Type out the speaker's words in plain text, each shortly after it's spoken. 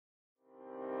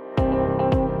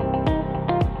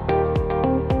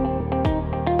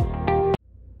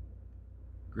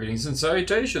Greetings and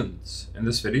salutations! In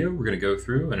this video we're going to go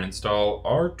through and install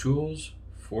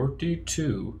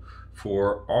Rtools42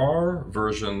 for R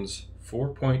versions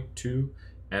 4.2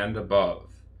 and above.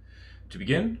 To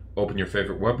begin, open your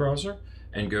favorite web browser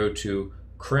and go to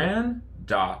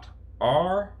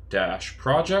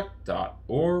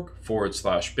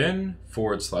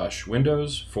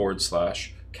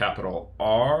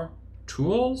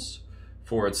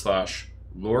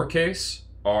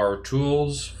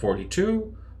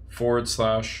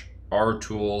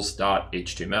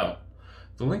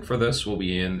The link for this will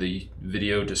be in the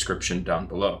video description down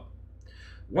below.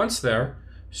 Once there,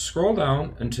 scroll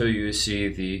down until you see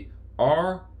the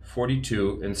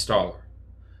R42 installer.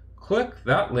 Click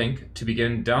that link to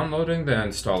begin downloading the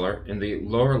installer in the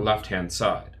lower left-hand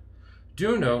side.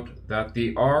 Do note that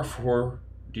the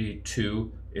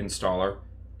R42 installer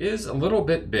is a little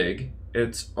bit big.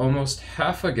 It's almost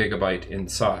half a gigabyte in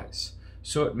size,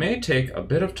 so it may take a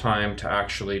bit of time to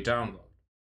actually download.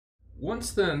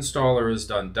 Once the installer is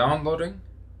done downloading,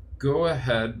 go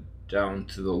ahead down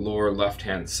to the lower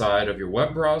left-hand side of your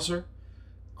web browser,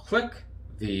 click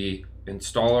the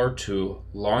installer to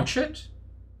launch it.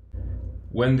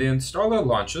 When the installer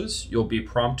launches, you'll be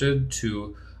prompted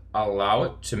to allow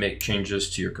it to make changes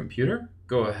to your computer.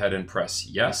 Go ahead and press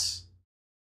yes.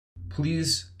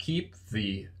 Please keep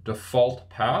the default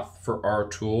path for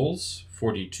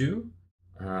Rtools42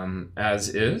 as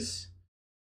is.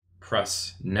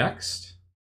 Press next.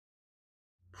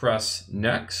 Press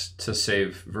next to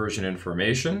save version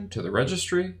information to the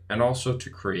registry and also to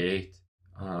create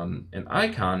an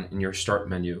icon in your start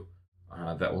menu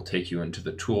that will take you into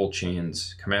the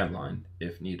toolchains command line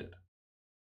if needed.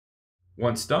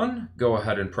 Once done, go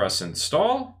ahead and press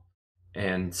install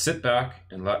and sit back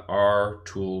and let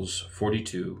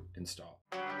Rtools42 install.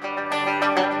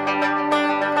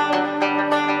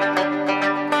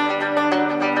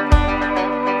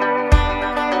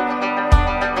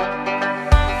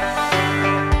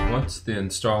 Once the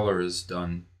installer is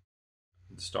done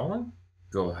installing,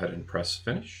 go ahead and press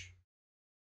finish.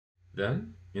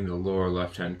 Then, in the lower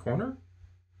left-hand corner,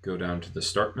 go down to the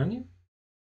Start menu.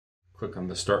 Click on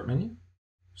the Start menu.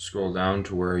 Scroll down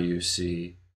to where you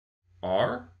see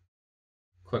R.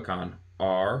 Click on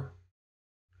R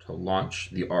to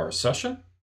launch the R session.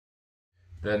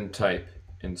 Then type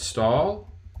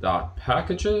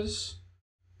install.packages,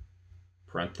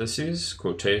 parentheses,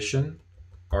 quotation,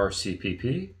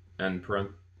 Rcpp, and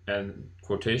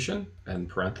quotation, and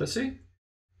parenthesis.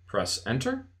 Press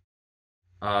enter.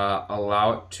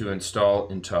 Allow it to install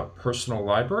into a personal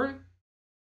library.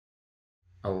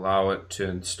 Allow it to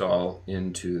install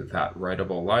into that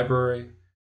writable library.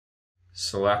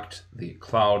 Select the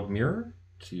cloud mirror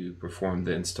to perform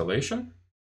the installation.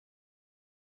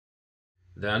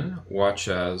 Then watch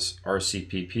as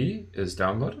Rcpp is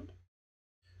downloaded.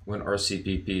 When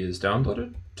Rcpp is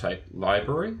downloaded, type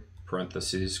library,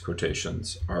 parentheses,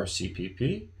 quotations,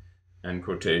 Rcpp, and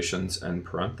quotations and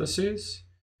parentheses.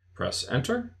 Press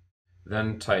enter.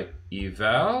 Then type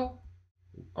eval,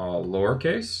 all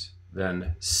lowercase,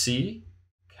 then C,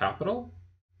 capital,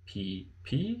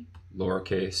 PP,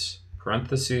 lowercase,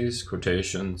 parentheses,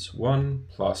 quotations, 1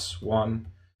 + 1,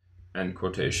 and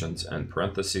quotations and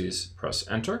parentheses. Press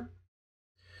enter.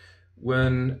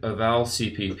 When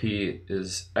evalCpp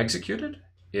is executed,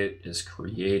 it is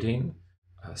creating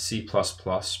a C++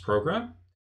 program.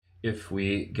 If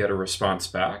we get a response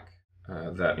back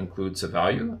that includes a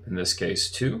value, in this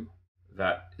case 2,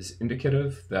 that is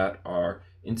indicative that our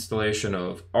installation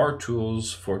of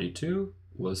Rtools42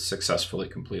 was successfully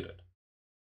completed.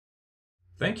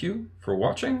 Thank you for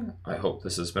watching. I hope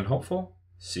this has been helpful.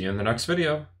 See you in the next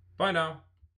video. Bye now.